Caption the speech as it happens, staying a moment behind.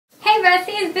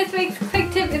besties, this week's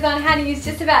quick tip is on how to use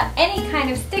just about any kind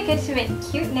of sticker to make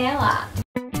cute nail art.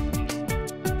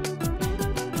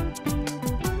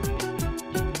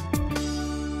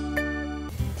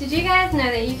 Did you guys know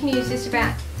that you can use just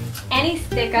about any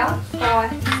sticker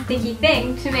or sticky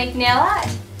thing to make nail art?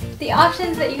 The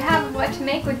options that you have of what to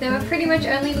make with them are pretty much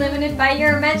only limited by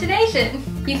your imagination.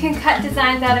 You can cut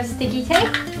designs out of sticky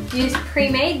tape, use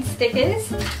pre-made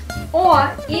stickers,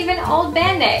 or even old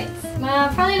band-aids.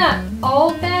 Well, probably not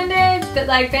old band-aids, but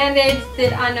like band-aids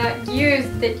that are not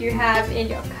used that you have in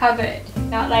your cupboard.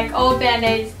 Not like old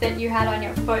band-aids that you had on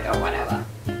your foot or whatever.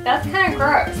 That's kind of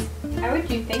gross. Why would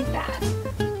you think that?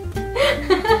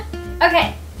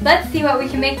 Okay, let's see what we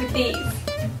can make with these.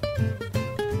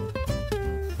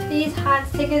 These hard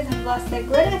stickers have lost their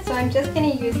glitter, so I'm just going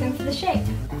to use them for the shape.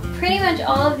 Pretty much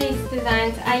all of these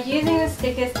designs are using the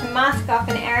stickers to mask off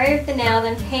an area of the nail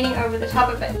then painting over the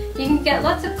top of it. You can get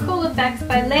lots of cool effects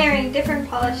by layering different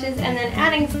polishes and then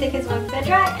adding stickers once they're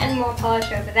dry and more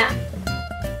polish over them.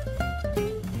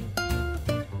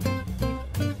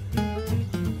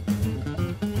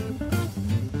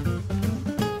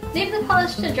 Leave the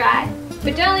polish to dry,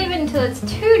 but don't leave it until it's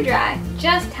too dry,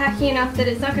 just tacky enough that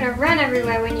it's not going to run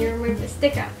everywhere when you remove the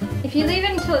sticker. If you leave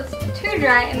it until it's too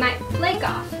dry, it might flake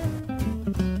off.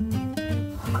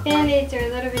 Band-aids are a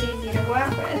little bit easier to work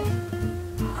with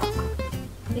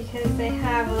because they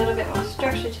have a little bit more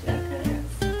structure to them and they're not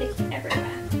sticky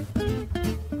everywhere.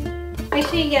 Make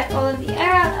sure you get all of the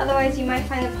air out, otherwise you might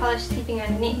find the polish seeping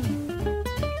underneath.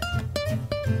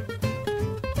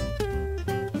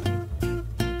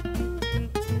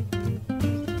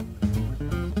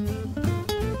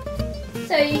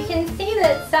 So you can see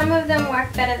that some of them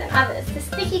work better than others. The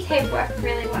sticky tape worked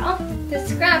really well. The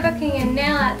scrapbooking and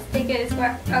nail art stickers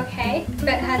worked okay,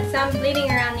 but had some bleeding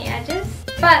around the edges.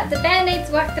 But the band-aids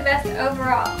worked the best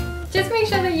overall. Just make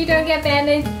sure that you don't get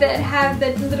band-aids that have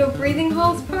the little breathing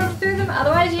holes poked through them,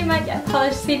 otherwise you might get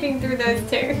polish seeping through those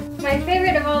too. My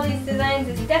favorite of all these designs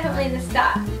is definitely the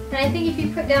star. And I think if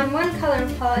you put down one color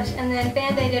of polish and then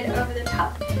band-aided over the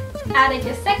top, added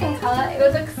your second color, it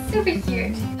would look super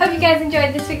cute. Hope you guys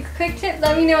enjoyed this week's quick tip.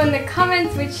 Let me know in the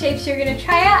comments which shapes you're going to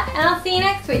try out, and I'll see you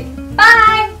next week.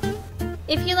 Bye!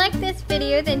 If you like this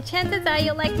video, then chances are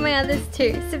you'll like my others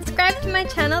too. Subscribe to my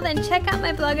channel, then check out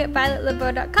my blog at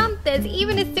violetlebeaux.com. There's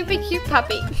even a super cute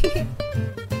puppy.